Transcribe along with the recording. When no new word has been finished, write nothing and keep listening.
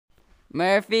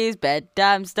Murphy's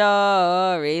Bedtime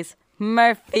Stories.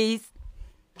 Murphy's.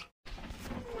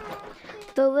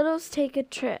 The Littles Take a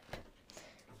Trip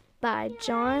by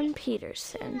John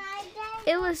Peterson.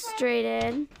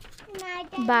 Illustrated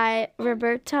by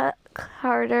Roberta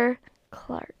Carter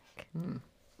Clark. All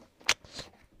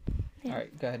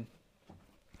right, go ahead.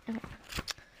 Okay.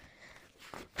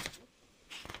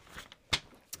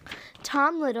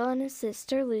 Tom Little and his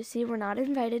sister Lucy were not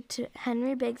invited to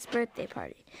Henry Bigg's birthday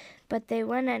party, but they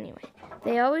went anyway.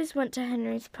 They always went to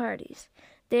Henry's parties.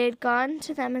 They had gone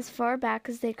to them as far back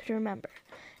as they could remember.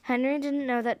 Henry didn't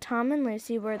know that Tom and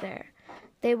Lucy were there.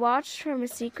 They watched from a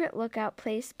secret lookout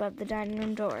place above the dining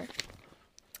room door.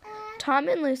 Tom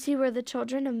and Lucy were the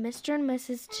children of Mr. and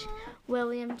Mrs.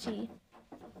 William T.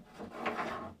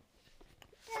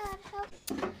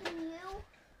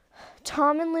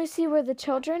 Tom and Lucy were the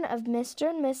children of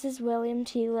Mr. and Mrs. William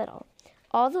T. Little.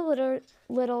 All the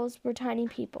Littles were tiny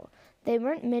people. They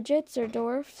weren't midgets or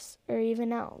dwarfs or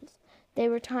even elves. They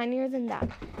were tinier than that.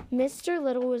 Mr.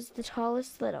 Little was the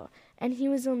tallest Little, and he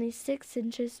was only 6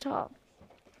 inches tall.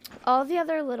 All the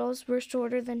other Littles were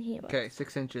shorter than he was. Okay,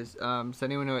 6 inches. Does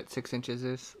anyone know what 6 inches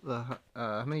is?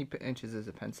 How many inches is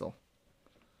a pencil?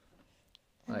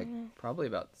 Like, probably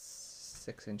about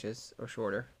 6 inches or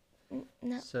shorter.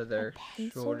 No, So they're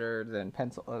shorter than a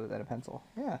pencil.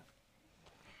 Yeah.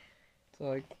 So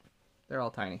like, they're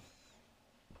all tiny.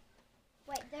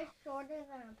 Wait, they're shorter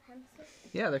than a pencil?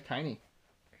 Yeah, they're tiny.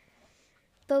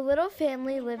 The Little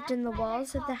family lived in the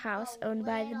walls of the house owned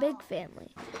by the Big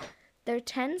family. Their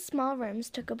 10 small rooms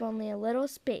took up only a little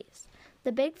space.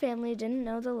 The Big family didn't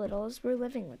know the Littles were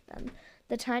living with them.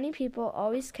 The tiny people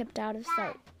always kept out of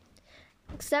sight.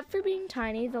 Except for being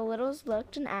tiny, the Littles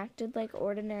looked and acted like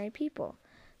ordinary people.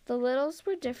 The Littles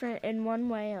were different in one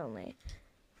way only.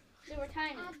 They were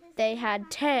tiny. They had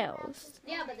tails.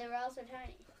 Yeah, but they were also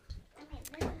tiny.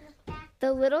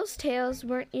 The Littles' tails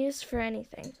weren't used for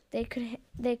anything. They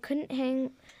couldn't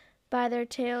hang by their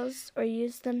tails or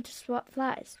use them to swat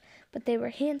flies, but they were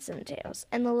handsome tails,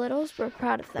 and the Littles were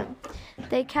proud of them.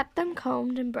 They kept them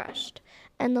combed and brushed,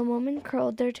 and the women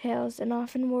curled their tails and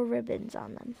often wore ribbons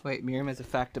on them. Wait, Miriam has a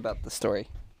fact about the story.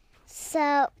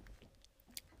 So,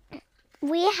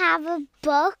 we have a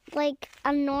book, like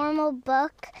a normal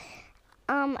book,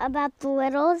 about the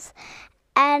Littles,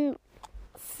 and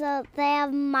so they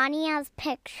have money as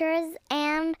pictures,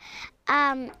 and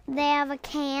they have a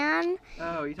can.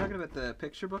 Oh, you talking about the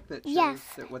picture book that shows Yes.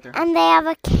 what they're... And they have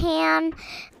a can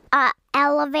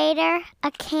elevator,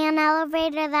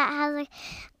 that has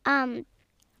a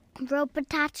rope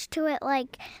attached to it,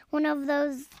 like one of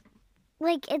those,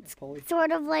 like it's Pulley.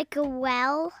 sort of like a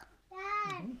well.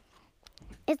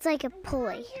 It's like a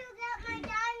pulley.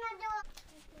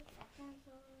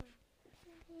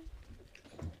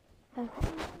 Okay.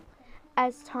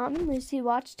 As Tom and Lucy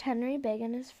watched Henry Big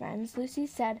and his friends, Lucy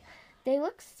said, "They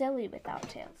look silly without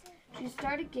tails." She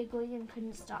started giggling and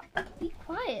couldn't stop. "Be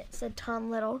quiet," said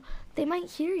Tom Little. "They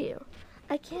might hear you."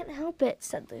 "I can't help it,"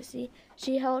 said Lucy.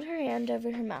 She held her hand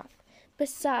over her mouth.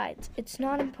 "Besides, it's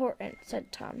not important,"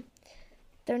 said Tom.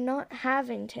 "They're not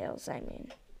having tails, I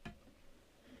mean."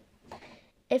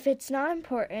 "If it's not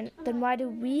important, then why do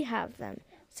we have them?"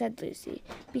 said Lucy.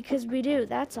 "Because we do,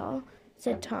 that's all,"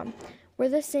 said Tom. "We're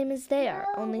the same as they are,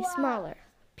 only smaller.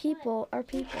 People are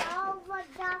people."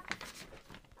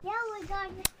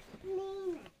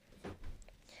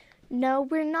 "No,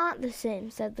 we're not the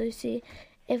same," said Lucy.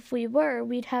 "If we were,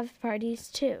 we'd have parties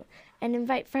too, and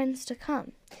invite friends to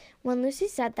come." When Lucy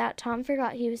said that, Tom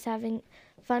forgot he was having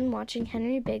fun watching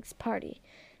Henry Bigg's party.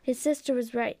 His sister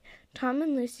was right. Tom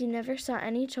and Lucy never saw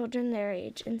any children their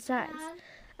age and size.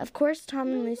 Of course, Tom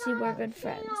and Lucy were good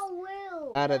friends.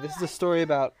 Ada, this is a story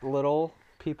about little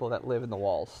people that live in the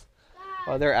walls.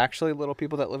 Are there actually little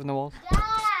people that live in the walls?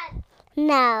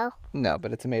 No. No,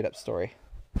 but it's a made-up story.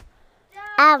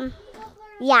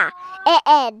 Yeah,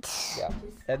 it is. Yeah.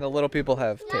 And the little people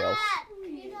have tails.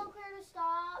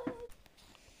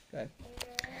 Okay.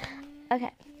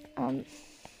 Okay.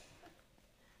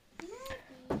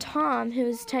 Tom, who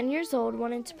was 10 years old,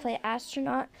 wanted to play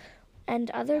astronaut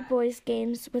and other boys'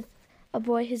 games with a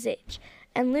boy his age.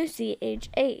 And Lucy, age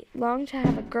 8, longed to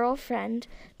have a girlfriend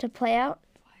to play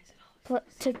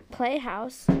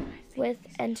house with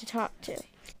and to talk to.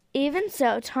 Even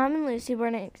so, Tom and Lucy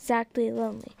weren't exactly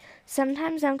lonely.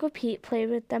 Sometimes Uncle Pete played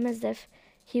with them as if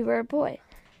he were a boy.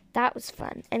 That was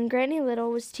fun. And Granny Little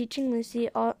was teaching Lucy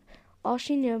all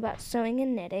she knew about sewing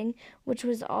and knitting, which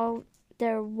was all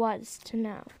there was to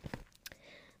know.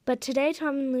 But today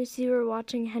Tom and Lucy were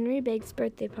watching Henry Bigg's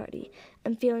birthday party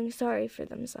and feeling sorry for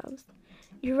themselves.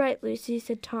 You're right, Lucy,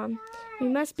 said Tom. We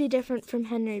must be different from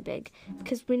Henry Big,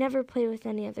 because we never play with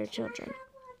any other children.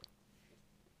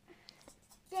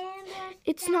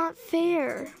 It's not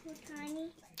fair,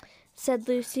 said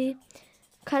Lucy.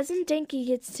 Cousin Dinky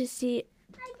gets to see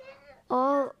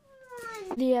all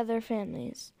the other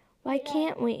families. Why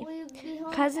can't we?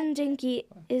 Cousin Dinky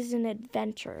is an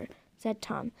adventurer, said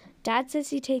Tom. Dad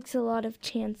says he takes a lot of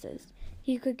chances.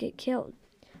 He could get killed.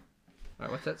 All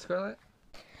right, what's that, Scarlett?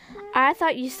 I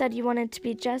thought you said you wanted to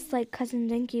be just like Cousin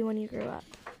Dinky when you grew up.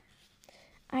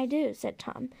 I do, said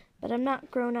Tom, but I'm not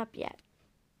grown up yet.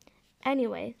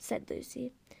 Anyway, said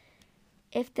Lucy,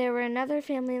 if there were another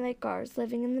family like ours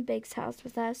living in the Biggs house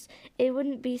with us, it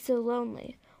wouldn't be so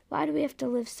lonely. Why do we have to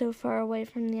live so far away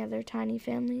from the other tiny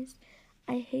families?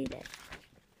 I hate it.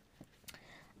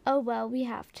 Oh, well, we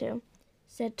have to,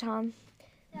 said Tom.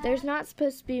 There's not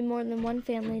supposed to be more than one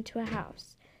family to a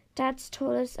house. Dad's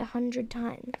told us 100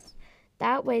 times.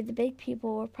 That way the big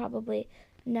people will probably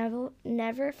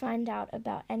never find out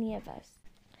about any of us.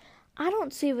 I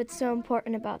don't see what's so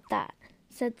important about that,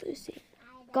 said Lucy.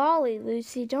 Golly,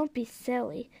 Lucy, don't be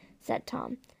silly, said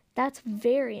Tom. That's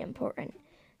very important.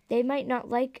 They might not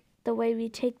like the way we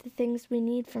take the things we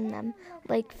need from them,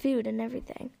 like food and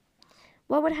everything.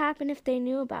 What would happen if they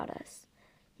knew about us?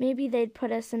 Maybe they'd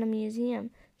put us in a museum,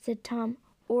 said Tom,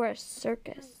 or a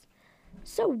circus.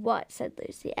 So what, said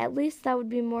Lucy. At least that would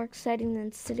be more exciting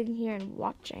than sitting here and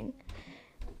watching.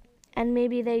 And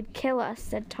maybe they'd kill us,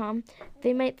 said Tom.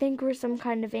 They might think we're some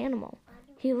kind of animal.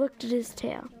 He looked at his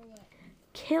tail.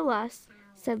 Kill us,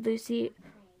 said Lucy.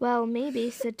 Well, maybe,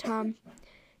 said Tom.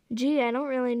 Gee, I don't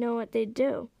really know what they'd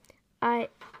do.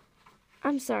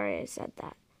 I'm sorry I said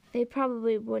that. They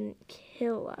probably wouldn't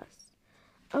kill us.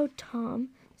 Oh, Tom,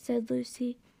 said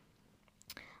Lucy.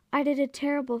 I did a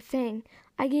terrible thing.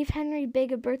 I gave Henry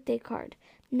Big a birthday card.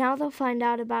 Now they'll find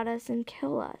out about us and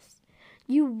kill us.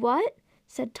 You what?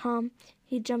 Said Tom.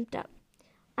 He jumped up.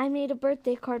 I made a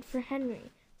birthday card for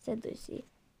Henry, said Lucy.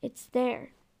 It's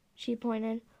there, she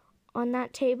pointed, on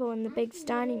that table in the Biggs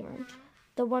dining room,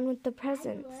 the one with the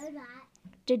presents.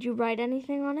 Did you write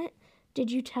anything on it?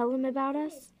 Did you tell him about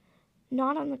us?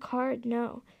 Not on the card,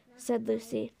 no, said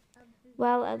Lucy.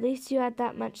 Well, at least you had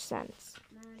that much sense.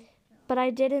 But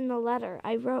I did in the letter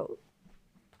I wrote.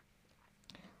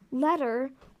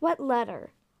 Letter? What letter?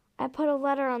 I put a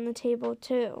letter on the table,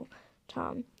 too,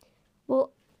 Tom.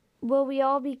 Will we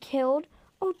all be killed?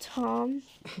 Oh, Tom.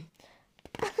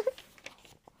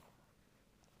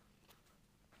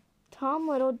 Tom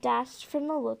Little dashed from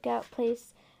the lookout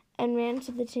place and ran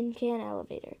to the tin can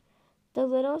elevator. The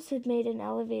Littles had made an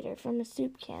elevator from a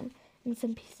soup can and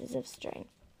some pieces of string.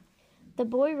 The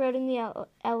boy rode in the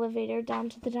elevator down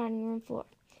to the dining room floor.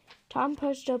 Tom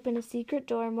pushed open a secret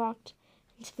door and walked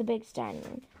into the Biggs dining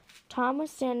room. Tom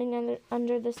was standing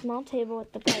under the small table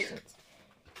with the presents.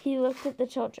 He looked at the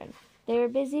children. They were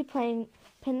busy playing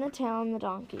pin the tail on the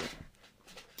donkey.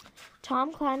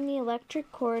 Tom climbed the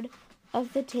electric cord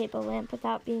of the table lamp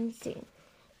without being seen.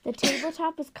 The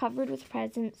tabletop was covered with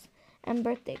presents and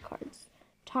birthday cards.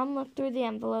 Tom looked through the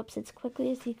envelopes as quickly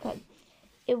as he could.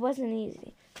 It wasn't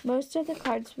easy. Most of the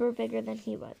cards were bigger than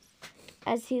he was.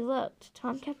 As he looked,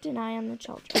 Tom kept an eye on the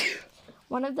children.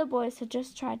 One of the boys had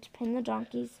just tried to pin the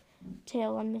donkey's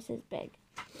tail on Mrs. Big.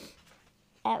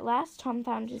 At last, Tom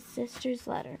found his sister's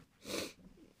letter.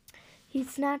 He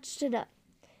snatched it up.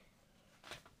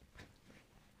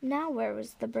 Now where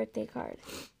was the birthday card?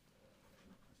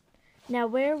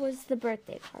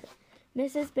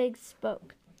 Mrs. Big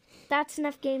spoke. That's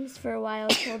enough games for a while,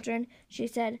 children, she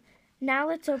said. Now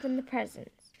let's open the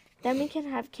presents. Then we can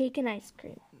have cake and ice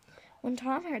cream. When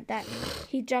Tom heard that,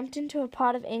 he jumped into a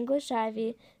pot of English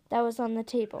ivy that was on the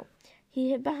table. He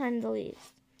hid behind the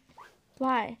leaves.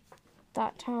 Why,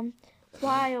 thought Tom,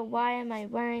 why, oh why am I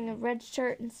wearing a red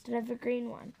shirt instead of a green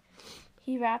one?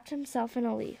 He wrapped himself in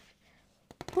a leaf.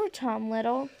 Poor Tom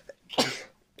Little.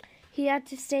 He had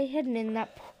to stay hidden in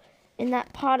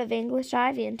that pot of English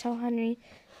ivy until Henry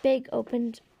Big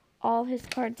opened all his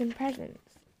cards and presents.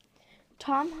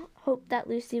 Tom hoped that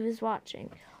Lucy was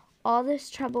watching. All this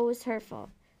trouble was her fault.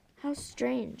 How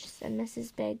strange, said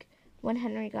Mrs. Big when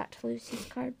Henry got to Lucy's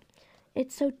card.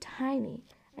 It's so tiny,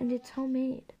 and it's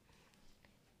homemade.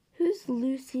 Who's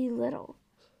Lucy Little?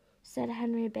 Said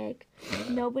Henry Big.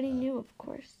 Nobody knew, of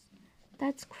course.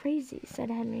 That's crazy, said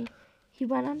Henry. He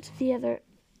went on to the other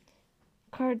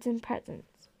cards and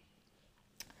presents.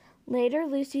 Later,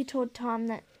 Lucy told Tom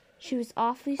that she was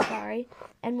awfully sorry,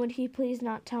 and would he please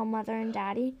not tell Mother and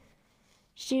Daddy?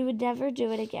 She would never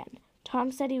do it again.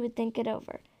 Tom said he would think it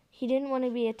over. He didn't want to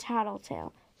be a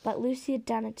tattletale, but Lucy had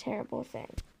done a terrible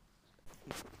thing.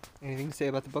 Anything to say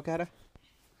about the book, Ada?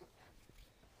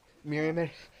 Miriam,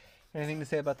 anything to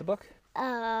say about the book?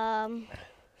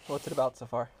 What's it about so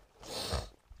far?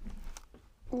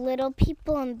 Little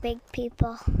people and big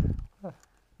people.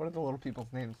 What are the little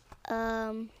people's names?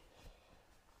 I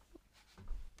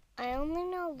only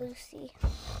know Lucy.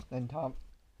 And Tom.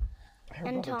 Her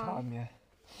And brother Tom. yeah.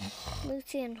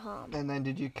 Lucy and Tom. And then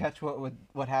did you catch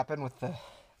what happened with the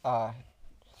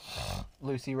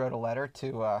Lucy wrote a letter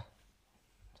to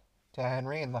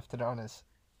Henry and left it on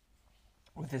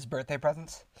with his birthday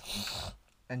presents,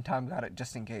 and Tom got it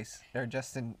just in case, or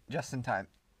just in time.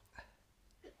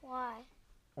 Why?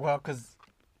 Well, because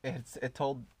it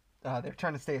told they're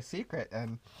trying to stay a secret,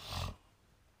 and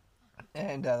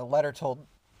the letter told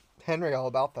Henry all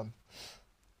about them.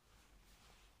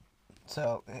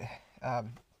 So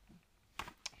Tom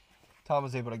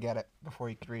was able to get it before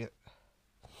he could read it.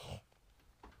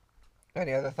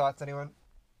 Any other thoughts, anyone?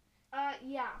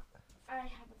 Yeah. I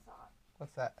have a thought.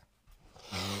 What's that?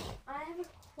 I have a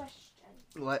question.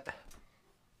 What?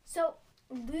 So,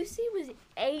 Lucy was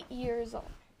 8 years old.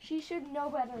 She should know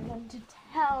better than to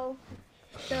tell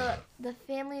the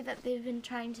family that they've been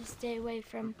trying to stay away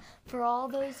from for all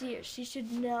those years. She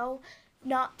should know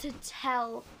not to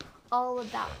tell all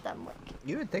about them. Like,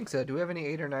 You would think so. Do we have any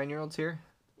 8 or 9-year-olds here?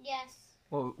 Yes.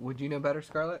 Well, would you know better,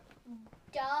 Scarlett?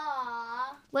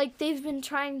 Duh. like they've been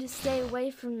trying to stay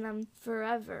away from them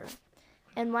forever.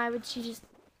 And why would she just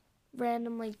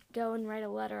randomly go and write a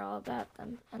letter all about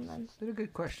them and then... That's a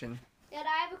good question. Dad,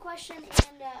 I have a question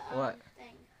and a What?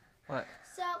 thing. What?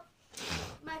 So,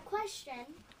 my question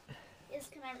is,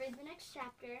 can I read the next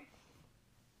chapter?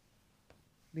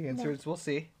 The answer is we'll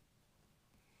see.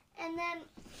 And then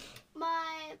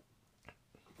my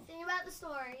thing about the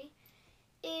story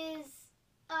is,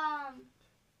 I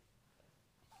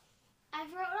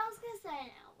forgot what I was gonna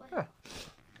say now. Huh.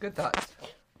 Good thoughts.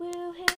 Woo-hoo.